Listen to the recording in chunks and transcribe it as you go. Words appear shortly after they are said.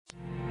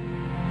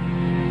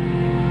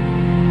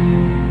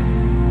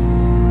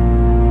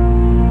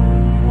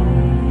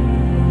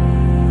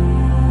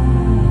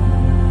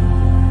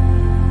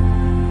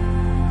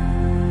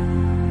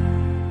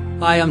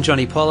Hi, I'm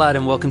Johnny Pollard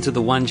and welcome to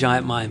the One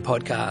Giant Mind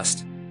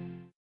podcast.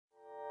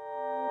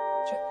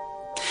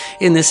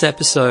 In this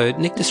episode,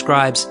 Nick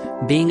describes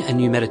being a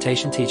new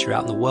meditation teacher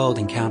out in the world,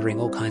 encountering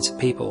all kinds of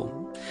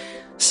people.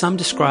 Some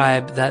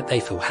describe that they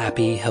feel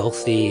happy,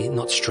 healthy,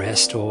 not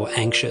stressed or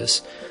anxious.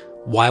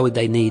 Why would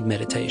they need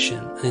meditation?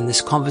 And in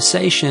this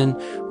conversation,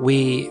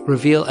 we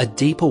reveal a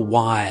deeper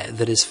why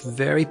that is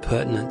very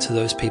pertinent to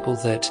those people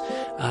that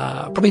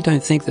probably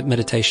don't think that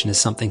meditation is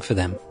something for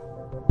them.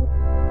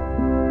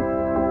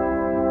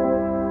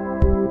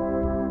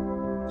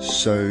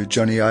 So,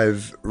 Johnny,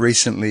 I've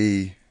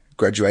recently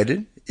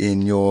graduated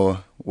in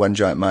your One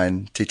Giant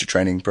Mind teacher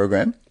training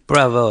program.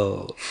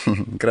 Bravo.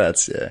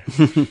 Grazie.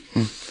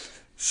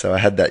 So I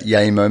had that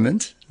yay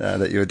moment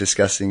that you were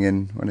discussing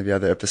in one of the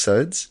other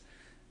episodes.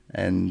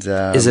 And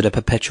is it a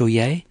perpetual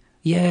yay?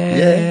 Yay!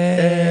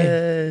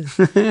 Yay!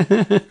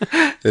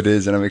 It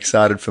is, and I'm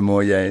excited for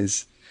more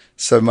yays.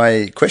 So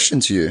my question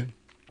to you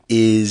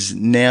is,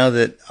 now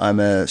that I'm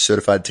a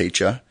certified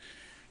teacher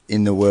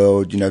in the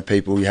world, you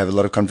have a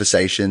lot of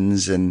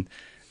conversations and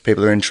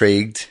people are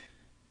intrigued.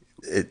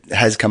 It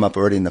has come up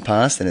already in the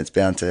past, and it's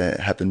bound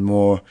to happen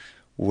more,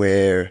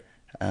 where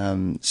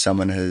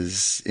someone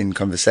has, in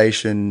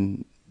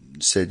conversation,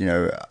 said,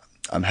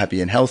 I'm happy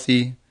and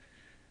healthy,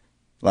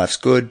 life's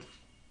good.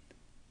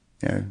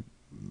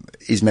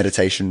 Is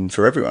meditation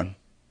for everyone,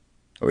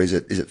 or is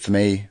it for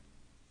me?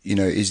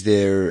 Is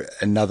there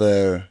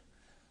another,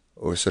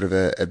 or sort of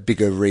a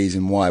bigger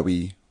reason why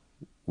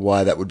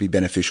that would be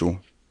beneficial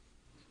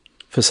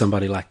for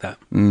somebody like that?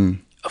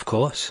 Of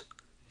course.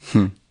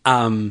 It's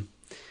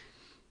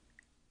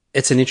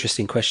an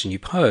interesting question you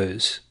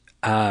pose.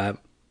 The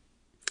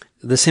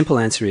simple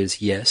answer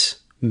is yes,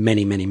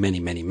 many, many, many,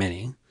 many,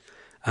 many,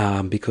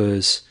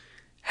 because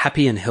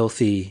happy and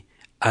healthy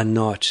are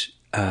not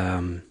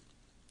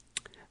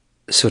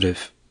sort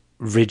of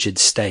rigid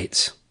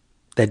states.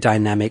 They're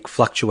dynamic,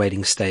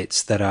 fluctuating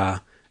states that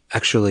are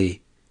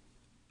actually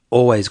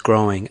always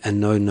growing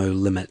and know no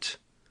limit.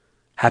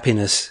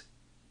 Happiness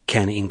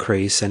can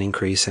increase and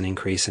increase and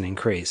increase and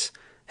increase.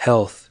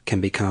 Health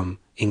can become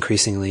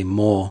increasingly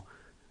more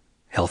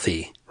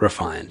healthy,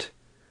 refined.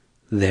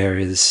 There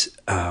is,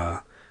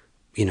 to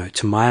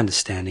my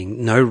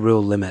understanding, no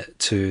real limit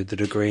to the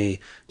degree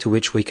to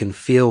which we can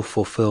feel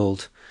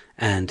fulfilled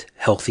and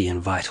healthy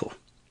and vital.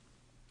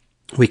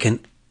 We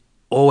can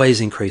always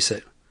increase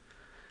it.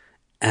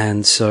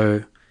 And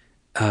so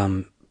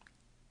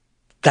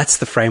that's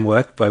the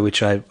framework by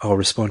which I'll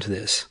respond to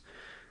this.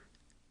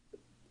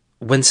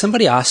 When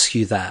somebody asks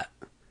you that,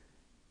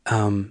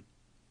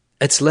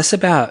 it's less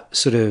about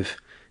sort of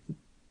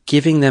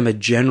giving them a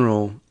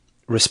general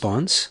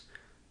response,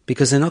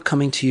 because they're not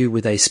coming to you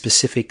with a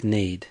specific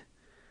need.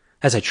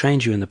 As I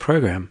trained you in the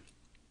program,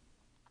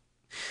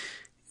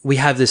 we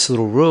have this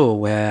little rule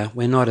where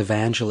we're not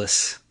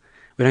evangelists.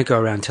 We don't go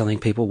around telling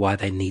people why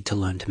they need to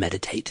learn to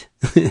meditate,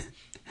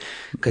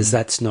 because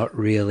that's not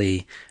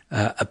really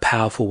a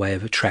powerful way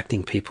of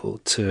attracting people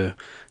to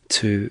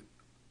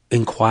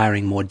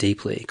inquiring more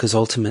deeply, because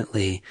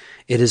ultimately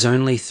it is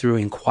only through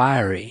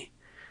inquiry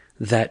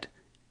that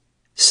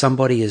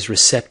somebody is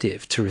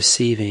receptive to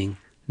receiving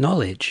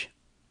knowledge.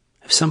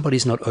 If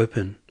somebody's not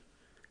open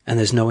and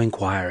there's no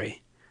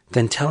inquiry,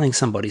 then telling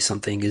somebody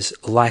something is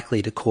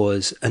likely to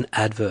cause an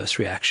adverse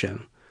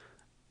reaction,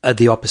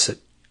 the opposite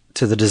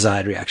to the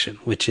desired reaction,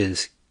 which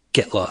is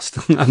get lost.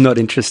 I'm not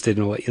interested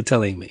in what you're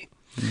telling me.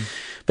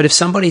 But if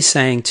somebody's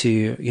saying to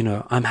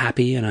you, I'm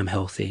happy and I'm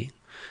healthy,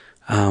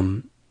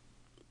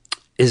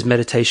 is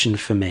meditation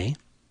for me?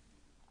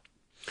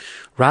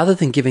 Rather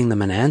than giving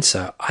them an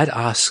answer, I'd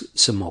ask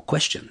some more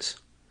questions.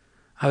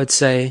 I would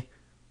say,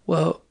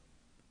 well,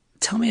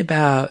 tell me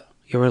about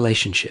your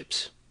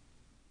relationships.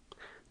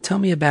 Tell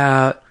me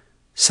about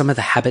some of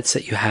the habits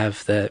that you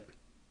have that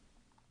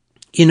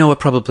are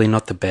probably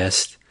not the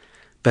best,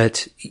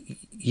 but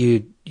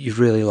you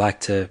really like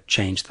to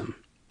change them,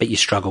 but you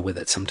struggle with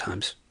it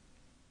sometimes.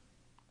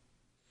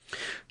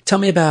 Tell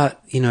me about,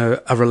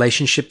 a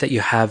relationship that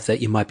you have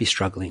that you might be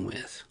struggling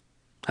with.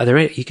 Are there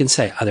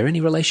any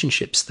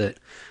relationships that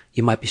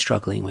you might be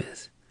struggling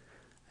with?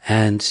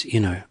 And,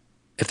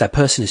 if that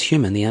person is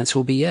human, the answer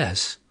will be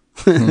yes.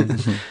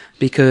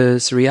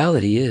 Because the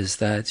reality is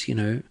that,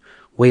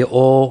 we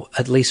all,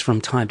 at least from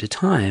time to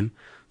time,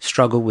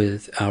 struggle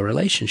with our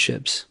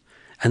relationships.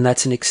 And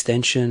that's an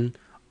extension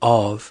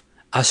of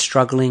us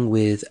struggling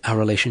with our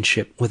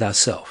relationship with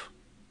ourselves.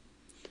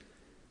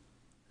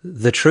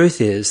 The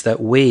truth is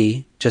that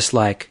we, just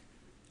like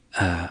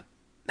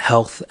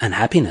health and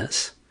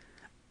happiness,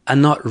 are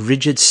not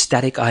rigid,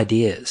 static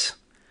ideas.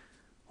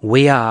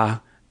 We are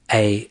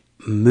a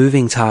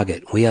moving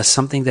target. We are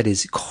something that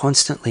is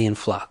constantly in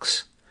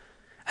flux.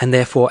 And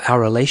therefore, our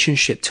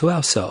relationship to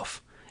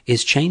ourselves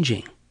is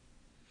changing.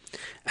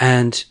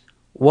 And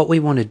what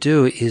we want to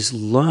do is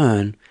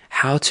learn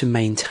how to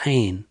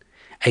maintain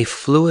a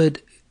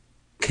fluid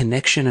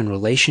connection and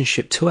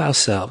relationship to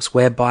ourselves,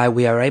 whereby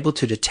we are able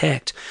to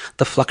detect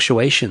the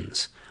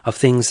fluctuations of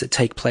things that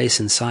take place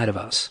inside of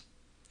us.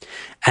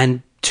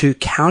 And to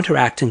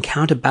counteract and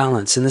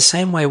counterbalance in the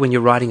same way when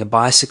you're riding a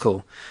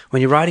bicycle.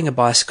 When you're riding a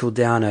bicycle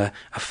down a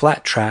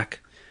flat track,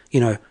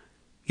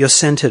 you're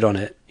centered on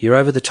it, you're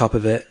over the top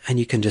of it, and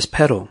you can just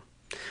pedal.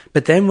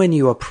 But then when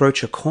you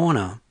approach a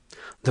corner,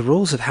 the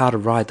rules of how to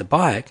ride the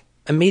bike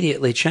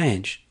immediately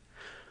change.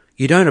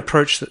 You don't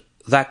approach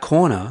that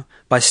corner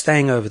by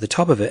staying over the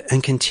top of it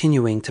and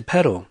continuing to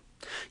pedal.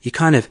 You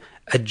kind of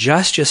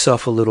adjust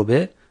yourself a little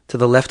bit to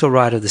the left or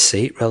right of the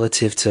seat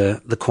relative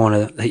to the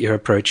corner that you're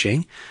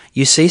approaching.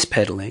 You cease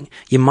pedaling.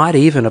 You might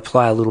even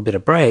apply a little bit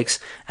of brakes,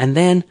 and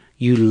then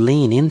you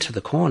lean into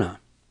the corner.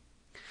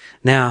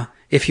 Now,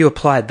 if you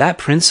applied that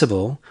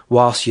principle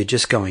whilst you're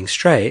just going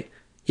straight,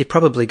 you'd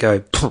probably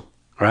go,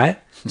 right?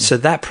 So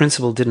that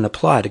principle didn't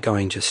apply to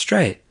going just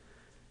straight.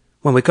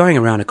 When we're going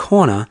around a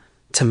corner,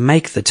 to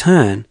make the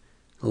turn,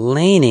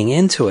 leaning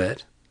into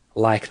it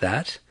like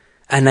that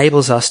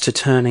enables us to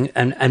turn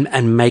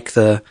and make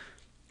the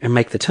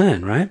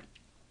turn, right?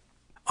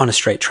 On a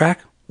straight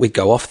track, we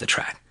go off the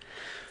track.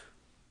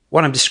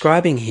 What I'm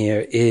describing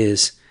here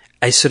is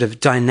a sort of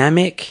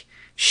dynamic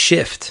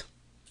shift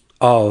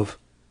of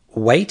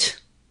weight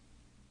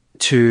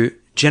to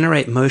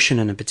generate motion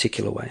in a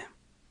particular way.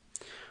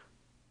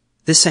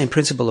 This same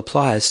principle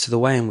applies to the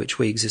way in which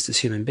we exist as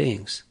human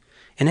beings.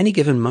 In any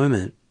given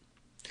moment,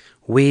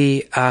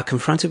 we are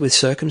confronted with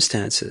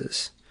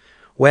circumstances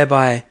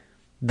whereby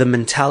the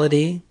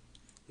mentality,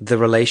 the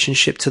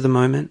relationship to the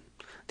moment,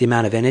 the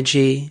amount of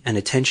energy and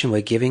attention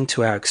we're giving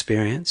to our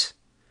experience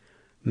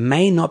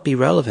may not be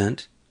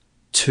relevant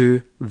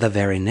to the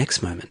very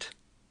next moment.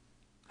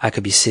 I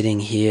could be sitting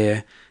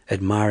here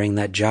admiring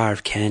that jar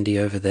of candy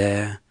over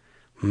there.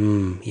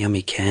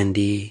 Yummy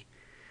candy.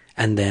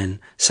 And then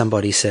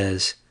somebody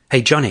says,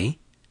 "Hey, Johnny,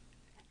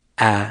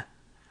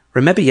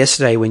 remember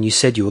yesterday when you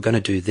said you were going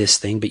to do this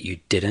thing, but you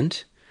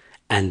didn't?"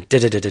 And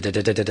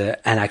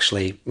and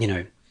actually,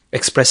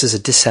 expresses a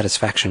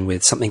dissatisfaction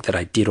with something that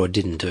I did or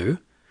didn't do.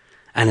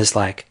 And is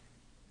like,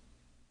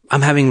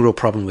 "I'm having a real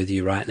problem with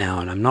you right now,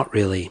 and I'm not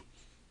really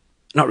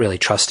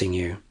trusting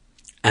you.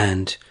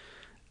 And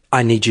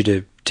I need you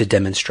to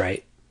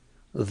demonstrate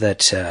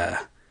that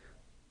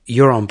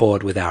you're on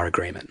board with our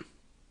agreement,"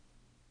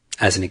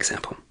 as an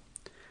example.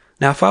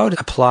 Now, if I would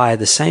apply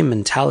the same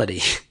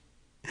mentality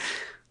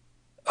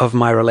of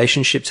my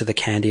relationship to the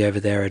candy over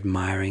there,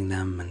 admiring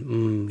them,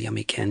 and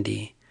yummy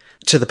candy,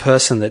 to the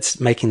person that's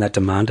making that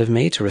demand of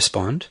me to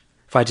respond,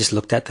 if I just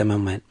looked at them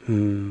and went,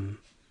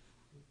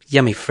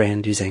 yummy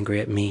friend who's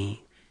angry at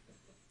me,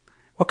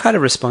 what kind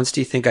of response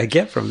do you think I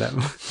get from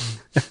them?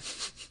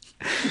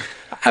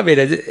 I mean,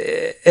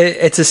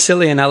 it's a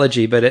silly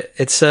analogy, but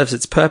it serves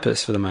its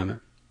purpose for the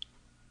moment.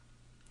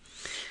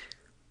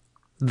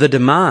 The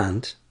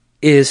demand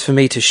is for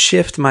me to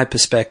shift my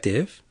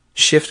perspective,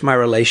 shift my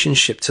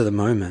relationship to the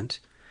moment,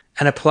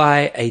 and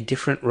apply a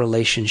different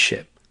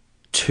relationship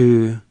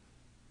to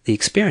the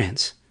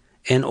experience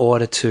in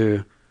order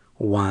to,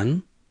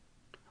 one,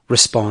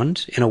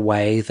 respond in a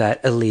way that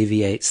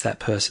alleviates that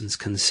person's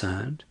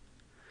concern,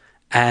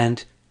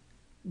 and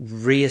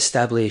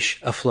reestablish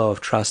a flow of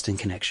trust and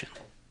connection.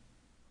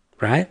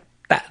 Right?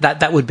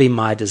 That would be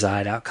my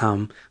desired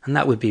outcome, and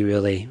that would be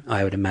really,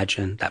 I would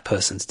imagine, that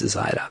person's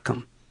desired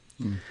outcome.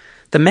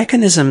 The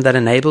mechanism that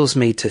enables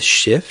me to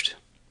shift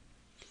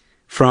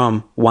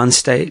from one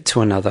state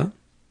to another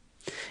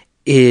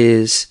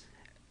is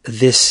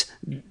this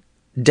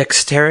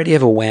dexterity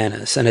of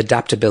awareness and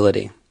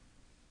adaptability.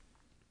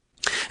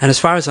 And as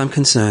far as I'm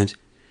concerned,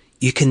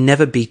 you can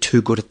never be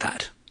too good at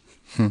that.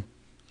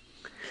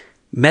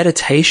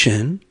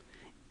 Meditation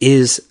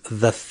is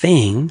the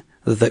thing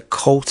that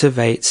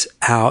cultivates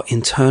our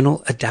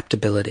internal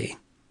adaptability,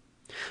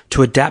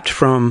 to adapt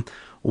from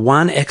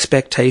one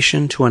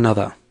expectation to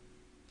another,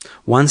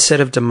 one set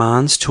of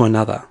demands to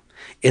another,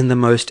 in the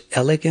most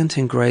elegant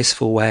and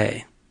graceful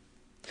way,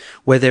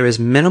 where there is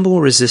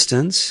minimal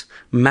resistance,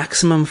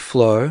 maximum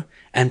flow,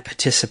 and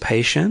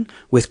participation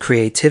with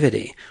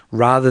creativity,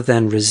 rather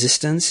than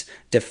resistance,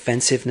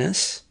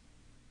 defensiveness,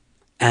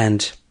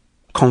 and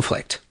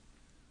conflict,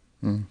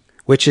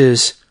 which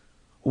is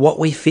what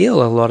we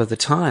feel a lot of the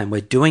time.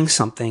 We're doing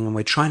something and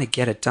we're trying to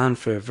get it done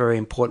for a very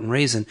important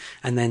reason,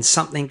 and then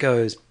something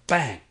goes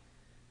bang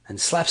and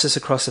slaps us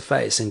across the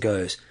face and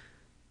goes,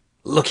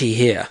 "Looky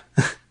here."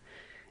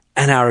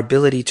 And our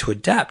ability to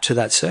adapt to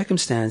that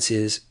circumstance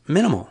is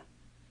minimal,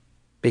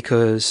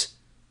 because,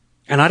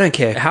 and I don't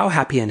care how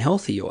happy and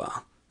healthy you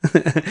are,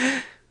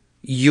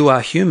 you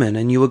are human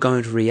and you are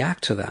going to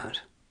react to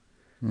that.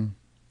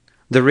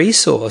 The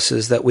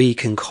resources that we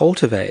can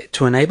cultivate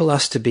to enable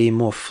us to be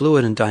more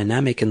fluid and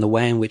dynamic in the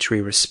way in which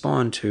we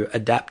respond to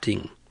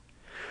adapting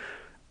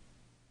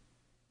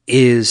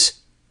is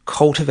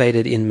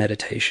cultivated in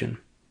meditation.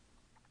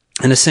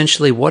 And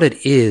essentially what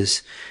it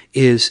is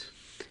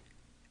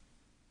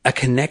a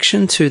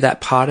connection to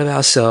that part of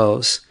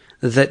ourselves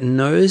that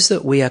knows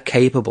that we are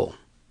capable,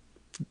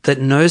 that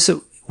knows that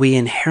we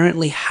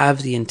inherently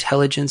have the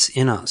intelligence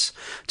in us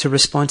to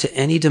respond to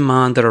any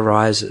demand that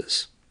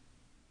arises.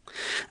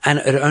 And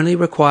it only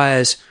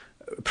requires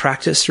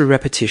practice through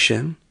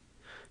repetition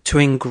to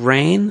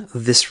ingrain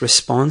this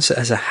response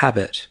as a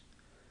habit.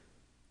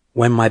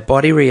 When my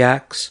body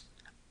reacts,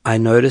 I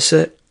notice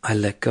it, I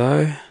let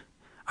go,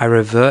 I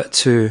revert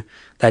to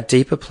that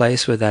deeper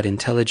place where that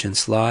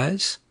intelligence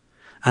lies,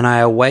 and I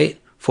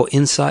await for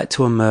insight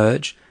to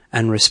emerge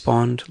and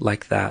respond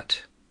like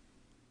that.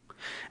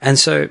 And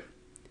so,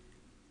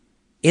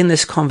 in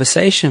this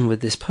conversation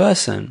with this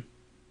person,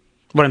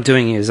 what I'm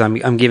doing is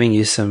I'm giving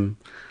you some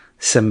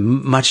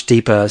much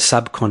deeper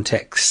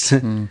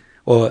subcontext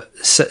or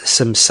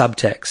some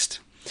subtext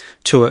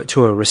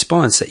to a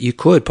response that you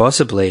could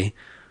possibly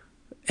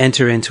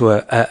enter into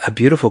a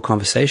beautiful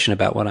conversation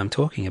about what I'm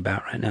talking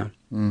about right now.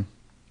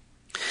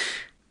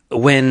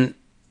 When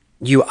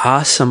you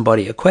ask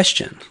somebody a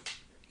question,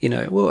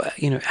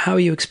 how are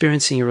you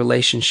experiencing your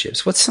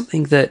relationships? What's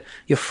something that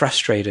you're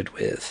frustrated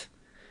with?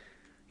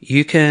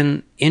 You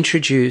can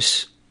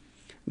introduce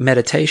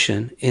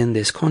meditation in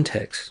this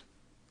context,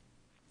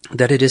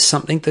 that it is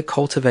something that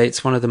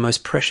cultivates one of the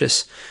most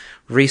precious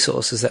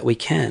resources that we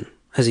can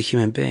as a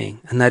human being,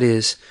 and that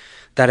is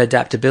that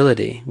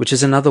adaptability, which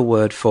is another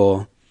word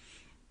for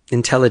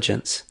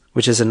intelligence,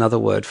 which is another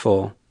word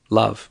for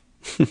love.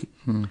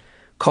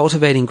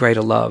 Cultivating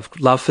greater love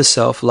for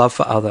self, love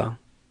for other.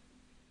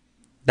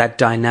 That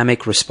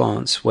dynamic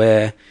response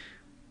where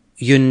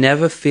you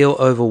never feel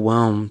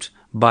overwhelmed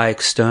by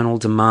external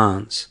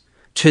demands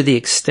to the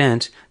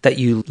extent that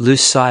you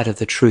lose sight of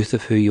the truth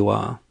of who you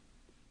are.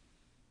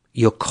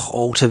 You're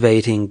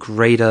cultivating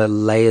greater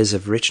layers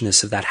of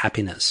richness of that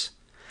happiness,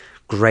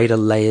 greater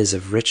layers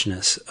of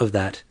richness of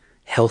that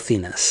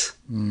healthiness.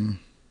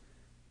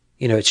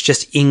 It's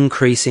just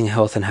increasing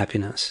health and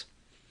happiness.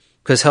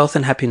 Because health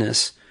and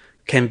happiness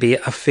can be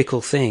a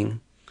fickle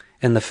thing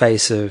in the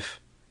face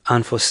of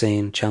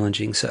unforeseen,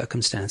 challenging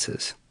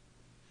circumstances.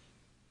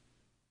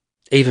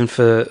 Even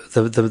for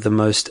the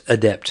most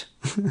adept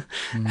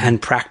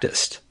and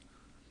practiced,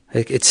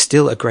 it's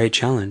still a great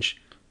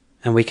challenge.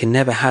 And we can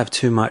never have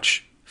too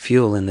much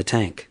fuel in the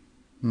tank.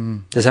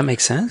 Does that make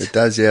sense? It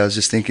does, yeah. I was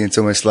just thinking it's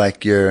almost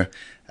like the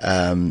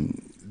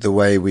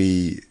way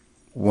we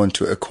want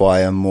to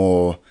acquire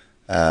more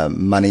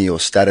money or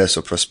status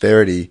or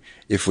prosperity.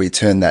 If we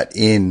turn that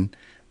in,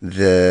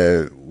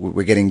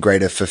 we're getting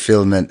greater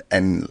fulfillment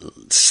and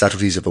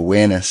subtleties of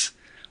awareness,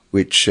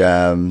 which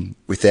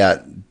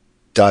without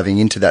diving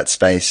into that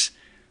space,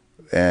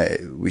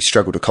 we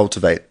struggle to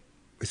cultivate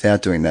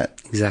without doing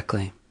that.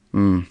 Exactly.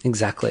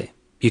 Exactly.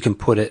 You can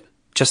put it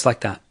just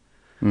like that.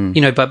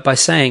 But by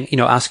saying,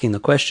 asking the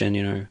question,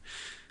 are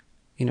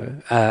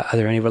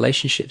there any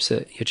relationships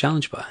that you're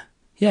challenged by?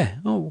 Yeah.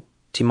 Oh,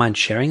 do you mind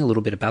sharing a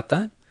little bit about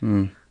that?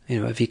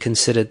 Have you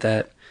considered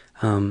that,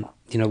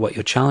 what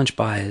you're challenged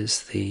by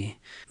is the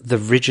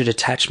rigid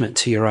attachment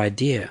to your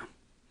idea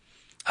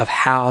of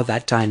how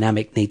that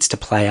dynamic needs to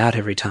play out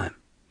every time.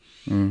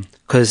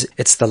 Because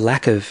it's the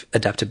lack of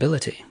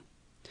adaptability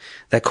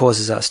that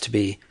causes us to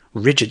be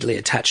rigidly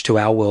attached to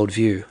our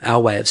worldview, our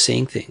way of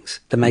seeing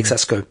things, that makes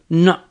us go,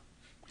 no,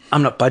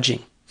 I'm not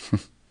budging.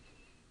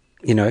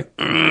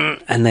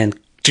 And then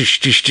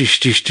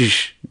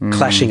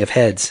clashing of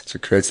heads. So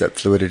it creates that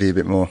fluidity a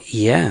bit more.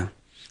 Yeah.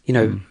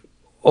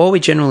 All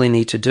we generally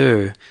need to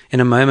do in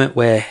a moment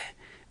where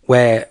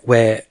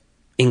we're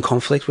in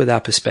conflict with our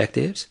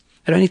perspectives,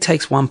 it only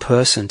takes one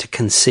person to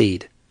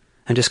concede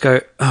and just go,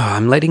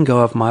 I'm letting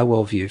go of my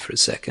worldview for a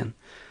second.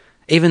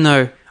 Even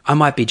though I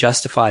might be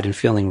justified in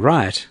feeling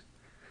right.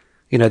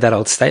 That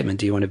old statement,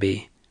 do you want to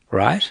be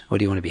right or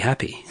do you want to be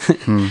happy?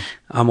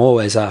 I'm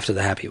always after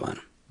the happy one.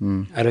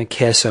 I don't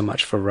care so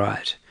much for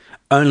right,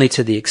 only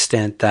to the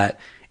extent that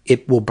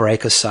it will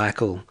break a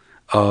cycle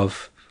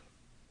of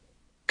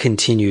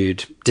continued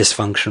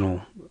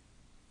dysfunctional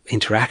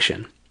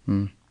interaction.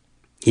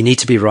 You need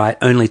to be right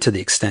only to the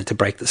extent to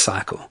break the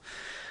cycle.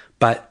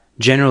 But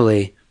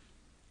generally,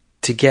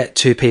 to get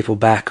two people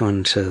back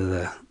onto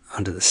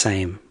the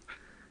same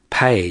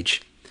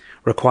page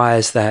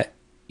requires that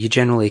you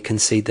generally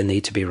concede the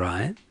need to be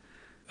right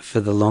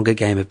for the longer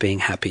game of being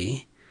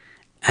happy,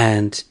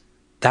 and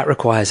that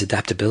requires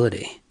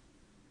adaptability,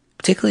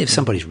 particularly if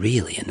somebody's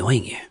really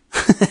annoying you.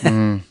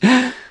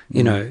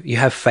 You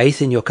have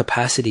faith in your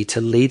capacity to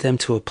lead them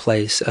to a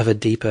place of a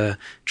deeper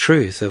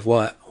truth of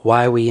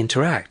why we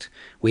interact.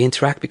 We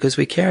interact because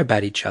we care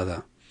about each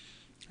other,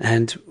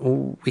 and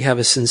we have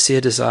a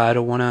sincere desire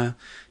to want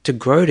to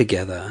grow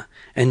together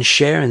and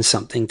share in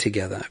something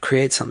together,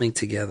 create something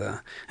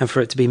together, and for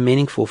it to be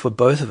meaningful for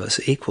both of us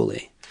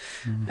equally.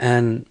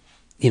 And,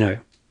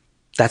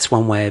 that's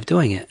one way of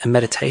doing it. And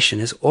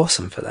meditation is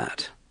awesome for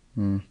that.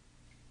 Yeah,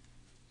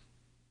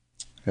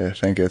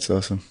 thank you. It's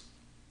awesome.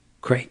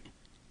 Great.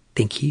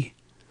 Thank you.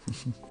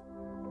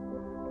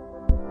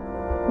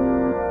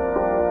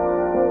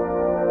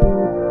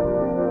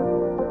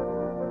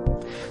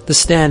 The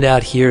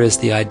standout here is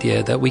the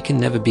idea that we can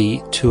never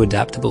be too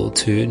adaptable,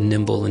 too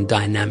nimble and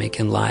dynamic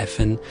in life.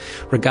 And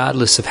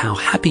regardless of how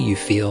happy you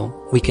feel,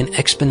 we can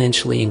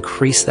exponentially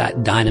increase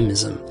that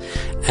dynamism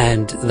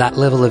and that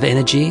level of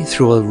energy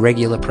through a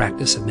regular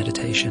practice of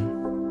meditation.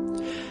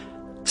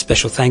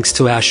 Special thanks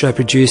to our show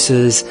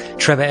producers,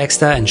 Trevor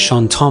Exter and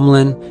Sean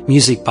Tomlin,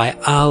 music by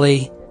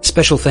Ali.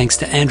 Special thanks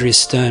to Andrea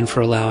Stern for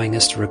allowing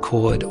us to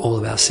record all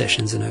of our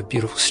sessions in her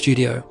beautiful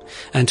studio,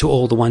 and to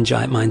all the One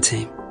Giant Mind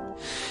team.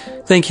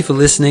 Thank you for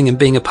listening and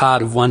being a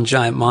part of One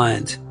Giant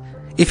Mind.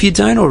 If you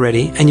don't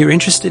already and you're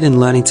interested in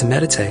learning to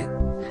meditate,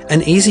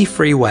 an easy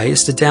free way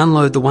is to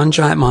download the One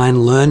Giant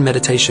Mind Learn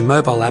Meditation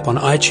mobile app on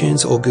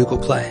iTunes or Google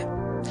Play.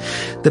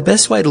 The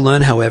best way to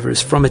learn, however,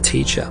 is from a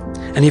teacher.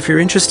 And if you're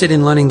interested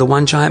in learning the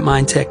One Giant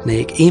Mind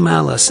technique,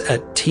 email us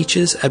at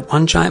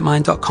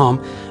teachers@onegiantmind.com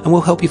and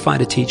we'll help you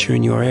find a teacher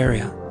in your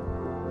area.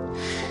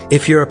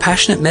 If you're a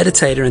passionate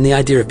meditator and the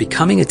idea of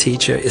becoming a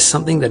teacher is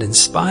something that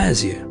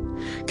inspires you,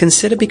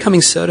 consider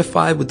becoming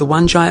certified with the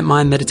One Giant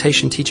Mind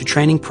Meditation Teacher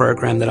Training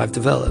Program that I've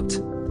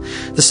developed.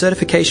 The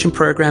certification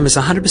program is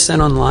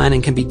 100% online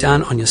and can be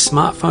done on your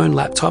smartphone,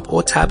 laptop,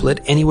 or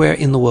tablet anywhere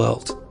in the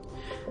world.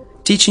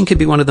 Teaching can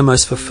be one of the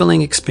most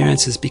fulfilling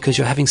experiences because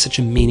you're having such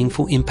a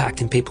meaningful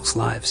impact in people's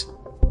lives.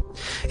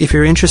 If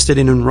you're interested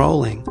in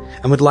enrolling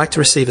and would like to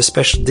receive a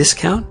special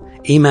discount,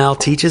 email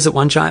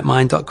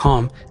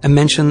teachers@onegiantmind.com and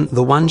mention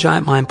the One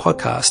Giant Mind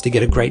podcast to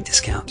get a great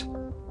discount.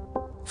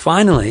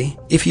 Finally,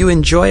 if you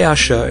enjoy our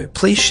show,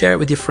 please share it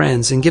with your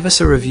friends and give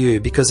us a review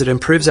because it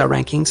improves our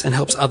rankings and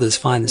helps others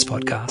find this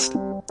podcast.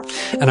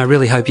 And I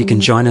really hope you can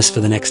join us for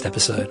the next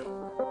episode.